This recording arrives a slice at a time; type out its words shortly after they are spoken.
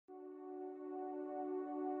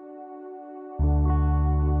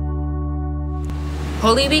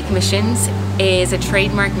Holy Week Missions is a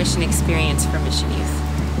trademark mission experience for Mission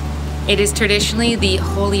Youth. It is traditionally the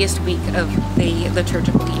holiest week of the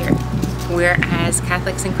liturgical year, where as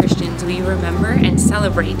Catholics and Christians we remember and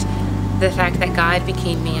celebrate the fact that God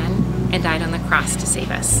became man and died on the cross to save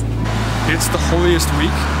us. It's the holiest week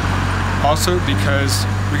also because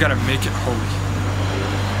we gotta make it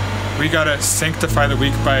holy. We gotta sanctify the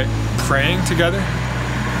week by praying together,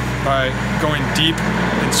 by going deep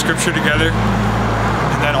in Scripture together,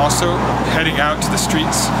 and then also heading out to the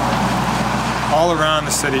streets all around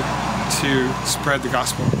the city to spread the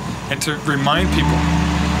gospel and to remind people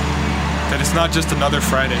that it's not just another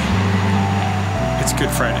Friday, it's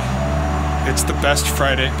Good Friday. It's the best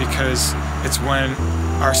Friday because it's when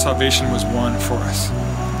our salvation was won for us,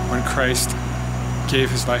 when Christ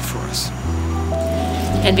gave his life for us.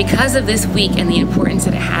 And because of this week and the importance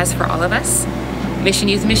that it has for all of us, Mission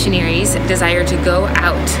Youth missionaries desire to go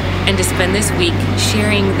out and to spend this week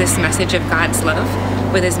sharing this message of God's love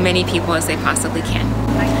with as many people as they possibly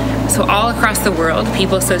can. So all across the world,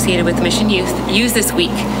 people associated with Mission Youth use this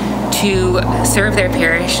week to serve their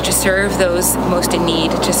parish, to serve those most in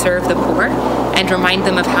need, to serve the poor, and remind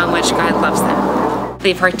them of how much God loves them.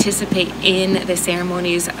 They participate in the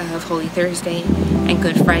ceremonies of Holy Thursday and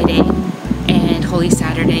Good Friday and Holy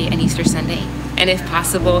Saturday and Easter Sunday, and if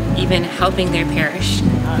possible, even helping their parish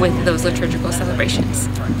with those liturgical celebrations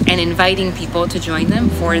and inviting people to join them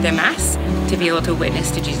for the Mass to be able to witness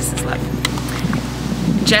to Jesus' love.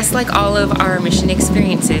 Just like all of our mission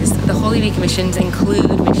experiences, the Holy Week missions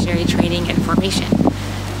include missionary training and formation.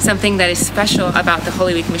 Something that is special about the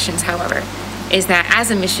Holy Week missions, however, is that as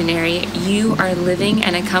a missionary, you are living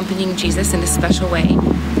and accompanying Jesus in a special way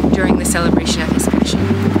during the celebration of his passion.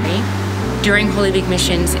 Right? During Holy Week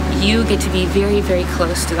missions, you get to be very, very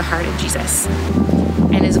close to the heart of Jesus.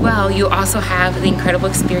 And as well, you also have the incredible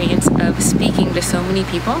experience of speaking to so many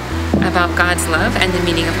people about God's love and the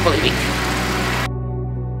meaning of Holy Week.